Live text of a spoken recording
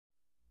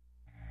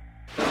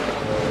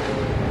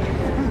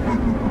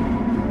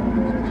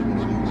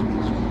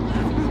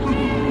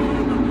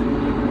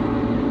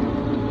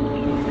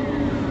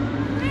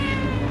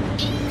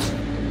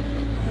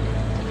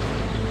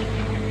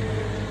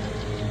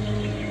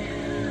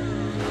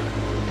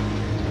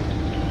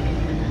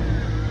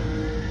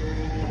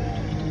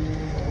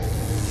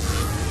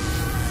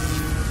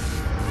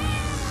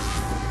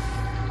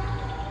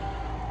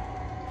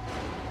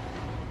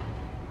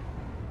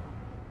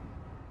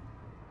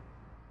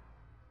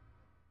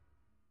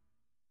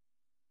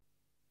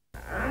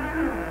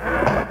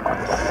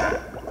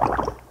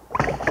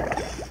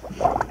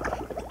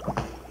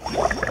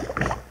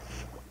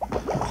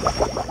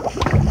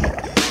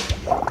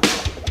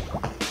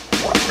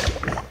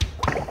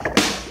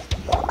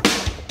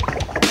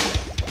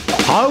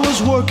I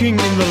was working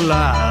in the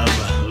lab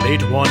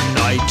late one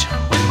night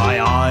when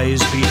my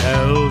eyes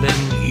beheld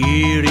an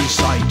eerie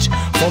sight.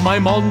 For my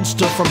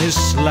monster from his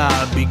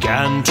slab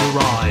began to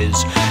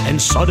rise,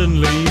 and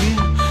suddenly,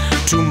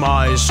 to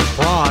my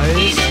surprise,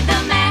 he did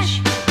the mash.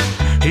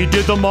 He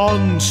did the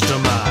monster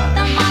mash.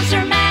 The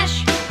monster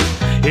mash.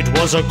 It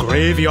was a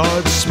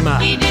graveyard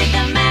smash. He did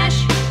the mash.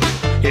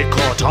 It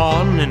caught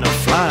on in a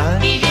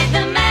flash. He did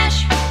the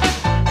mash.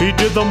 He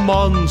did the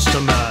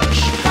monster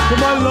mash. From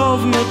my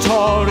love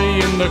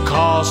Natari in the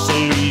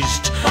castle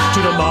east to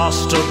the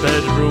master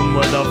bedroom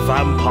where the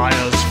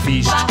vampires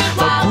feast.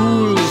 The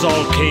ghouls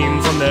all came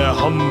from their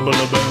humble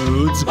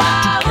abodes to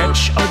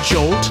catch a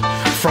jolt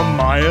from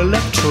my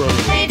electrode.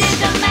 They did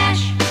the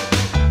mash.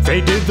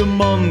 They did the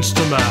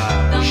monster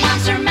mash. The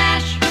monster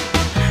mash.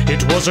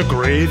 It was a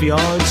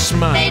graveyard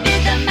smash. They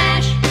did the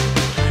mash.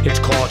 It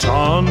caught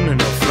on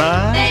in a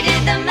flash. They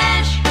did the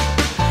mash.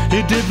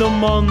 It did the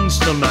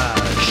monster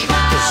mash.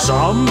 The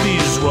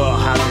zombies were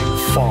having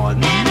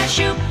fun. And a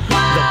shoot.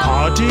 The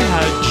party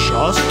had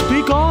just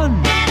begun.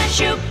 And a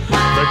shoot.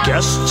 The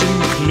guests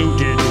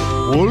included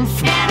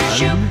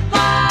Wolfman,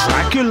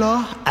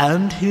 Dracula,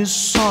 and his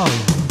son.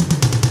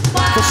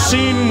 The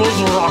scene was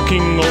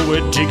rocking, oh,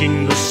 we're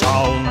digging the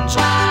sounds.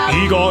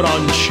 Igor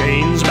on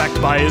chains,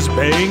 backed by his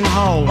baying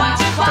hounds.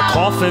 The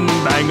coffin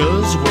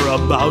bangers were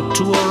about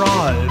to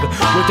arrive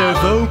with their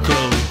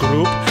vocal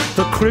group,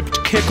 the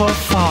Crypt Kicker They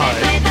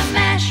Five. played the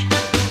mash.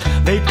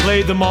 They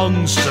played the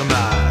monster The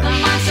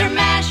mash, monster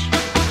mash.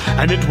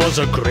 and it was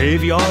a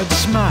graveyard They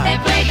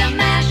smash. played the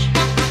mash.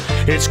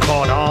 It's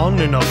caught on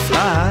in a They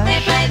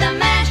flash. played the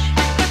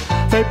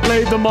mash. They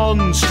played the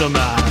monster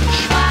mash.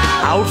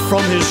 Out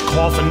from his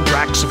coffin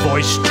Drax's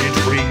voice did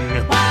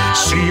ring.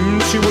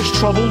 Seems he was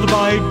troubled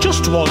by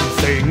just one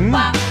thing.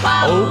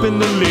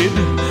 Opened the lid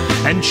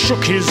and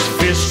shook his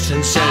fist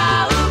and said,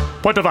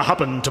 "Whatever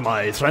happened to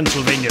my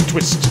Transylvania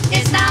twist?"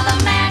 It's now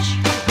the mash.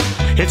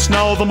 It's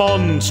now the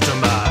monster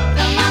mash.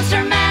 The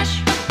monster mash.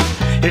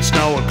 It's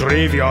now a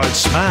graveyard It's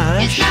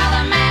smash.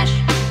 now the mash.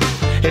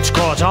 It's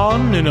caught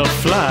on in a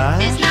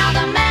flash. It's now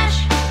the mash.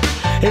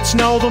 It's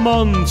now the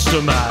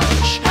monster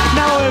mash.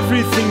 Now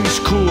everything's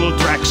cool,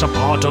 Drax a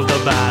part of the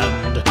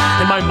band.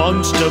 And my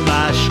monster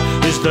mash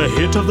is the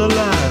hit of the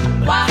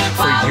land.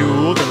 For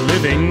you, the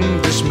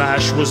living, this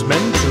mash was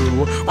meant to.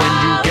 When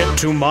you get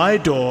to my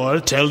door,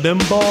 tell them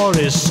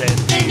Boris sent.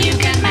 Then you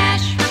can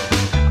mash.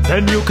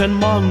 Then you can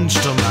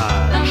monster The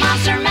mash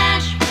monster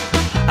mash.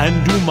 and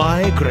do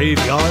my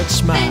graveyard Then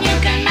smash. you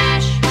can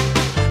mash.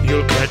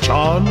 You'll catch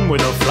on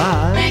with a Then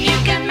flash. you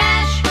can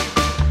mash.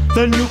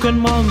 Then you can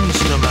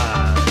monster mash.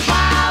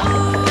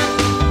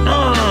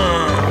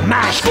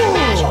 Mash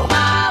fool!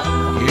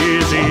 Wow.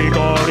 Easy,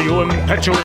 Igor, you impetuous.